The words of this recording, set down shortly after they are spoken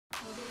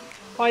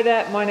Hi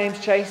there, my name's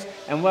Chase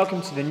and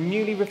welcome to the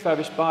newly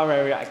refurbished bar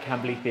area at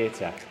Camberley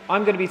Theatre.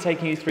 I'm going to be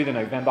taking you through the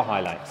November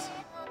highlights.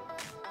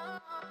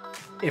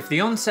 If the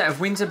onset of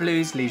winter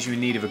blues leaves you in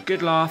need of a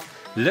good laugh,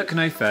 look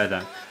no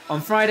further. On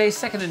Friday,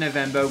 2nd of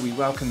November, we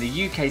welcome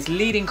the UK's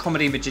leading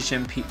comedy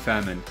magician, Pete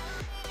Furman.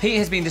 Pete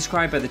has been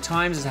described by The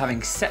Times as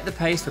having set the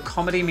pace for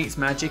comedy meets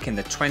magic in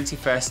the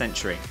 21st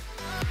century.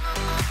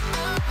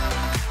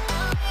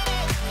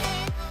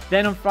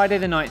 Then on Friday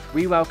the 9th,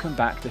 we welcome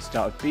back the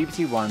star of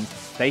BBC One's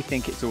They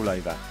Think It's All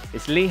Over.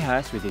 It's Lee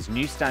Hurst with his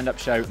new stand-up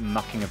show,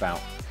 Mucking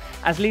About.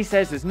 As Lee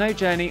says, there's no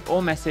journey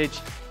or message.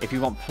 If you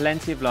want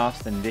plenty of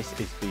laughs, then this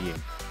is for you.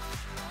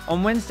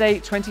 On Wednesday,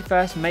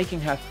 21st, making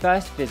her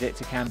first visit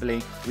to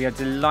Camberley, we are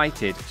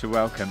delighted to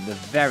welcome the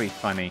very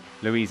funny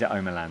Louisa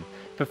Omerlan,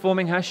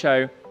 performing her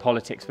show,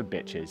 Politics for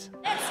Bitches.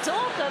 Let's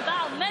talk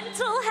about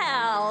mental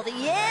health,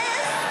 yes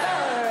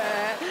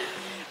sir!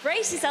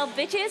 Brace yourself,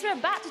 bitches, we're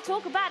about to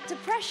talk about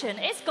depression.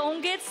 It's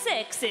gonna get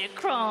sexy,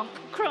 cronk,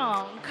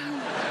 cronk.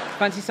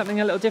 Fancy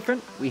something a little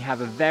different? We have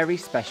a very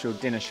special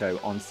dinner show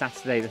on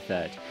Saturday the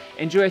 3rd.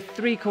 Enjoy a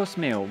 3-course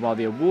meal while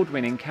the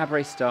award-winning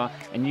cabaret star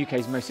and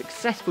UK's most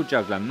successful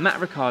juggler, Matt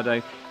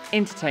Ricardo,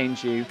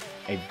 entertains you.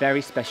 A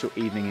very special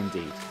evening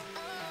indeed.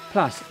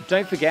 Plus,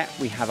 don't forget,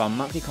 we have our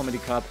monthly comedy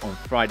club on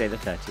Friday the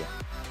 30th.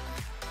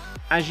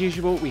 As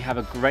usual, we have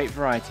a great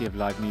variety of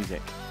live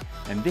music.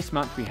 And this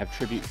month we have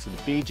tributes to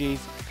the Bee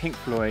Gees, Pink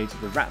Floyd,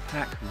 the Rat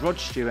Pack, Rod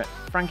Stewart,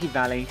 Frankie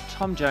Valli,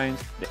 Tom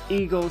Jones, the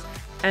Eagles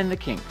and the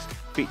Kinks,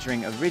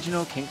 featuring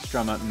original Kinks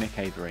drummer Mick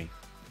Avery.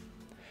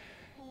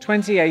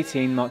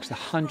 2018 marks the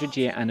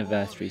 100-year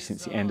anniversary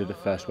since the end of the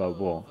First World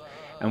War,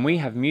 and we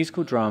have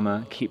musical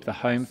drama Keep the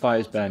Home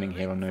Fires Burning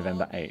here on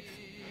November 8th.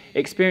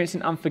 Experience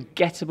an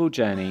unforgettable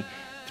journey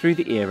through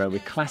the era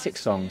with classic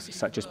songs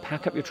such as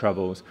Pack Up Your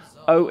Troubles,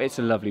 Oh It's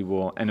a Lovely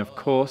War, and of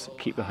course,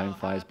 Keep the Home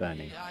Fires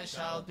Burning.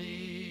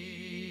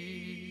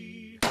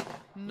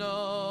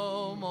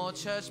 No more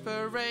church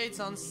parades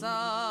on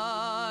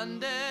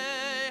Sunday,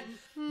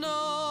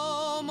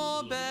 no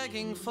more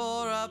begging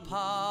for a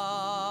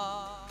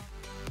park.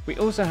 We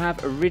also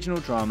have original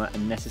drama A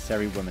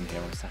Necessary Woman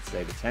here on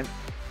Saturday the 10th.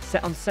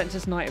 Set on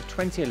Census Night of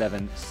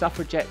 2011,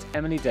 suffragette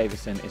Emily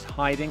Davison is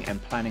hiding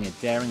and planning a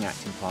daring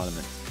act in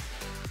Parliament,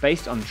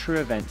 based on true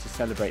events to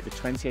celebrate the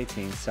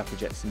 2018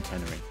 suffragette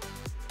centenary.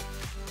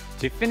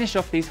 To finish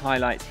off these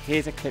highlights,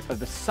 here's a clip of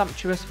the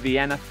sumptuous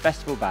Vienna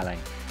Festival Ballet.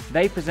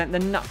 They present the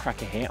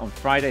Nutcracker here on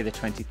Friday the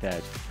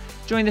 23rd.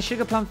 Join the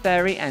Sugar Plum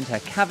Fairy and her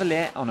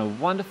cavalier on a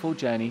wonderful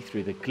journey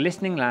through the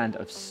glistening land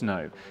of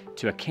snow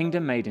to a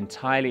kingdom made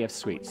entirely of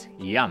sweets.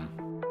 Yum!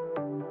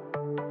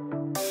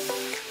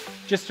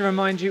 Just to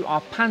remind you,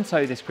 our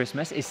panto this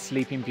Christmas is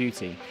Sleeping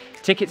Beauty.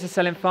 Tickets are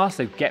selling fast,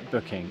 so get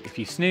booking. If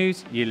you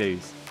snooze, you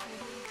lose.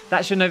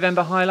 That's your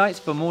November highlights.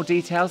 For more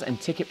details and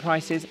ticket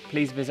prices,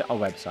 please visit our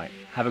website.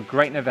 Have a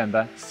great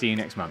November. See you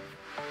next month.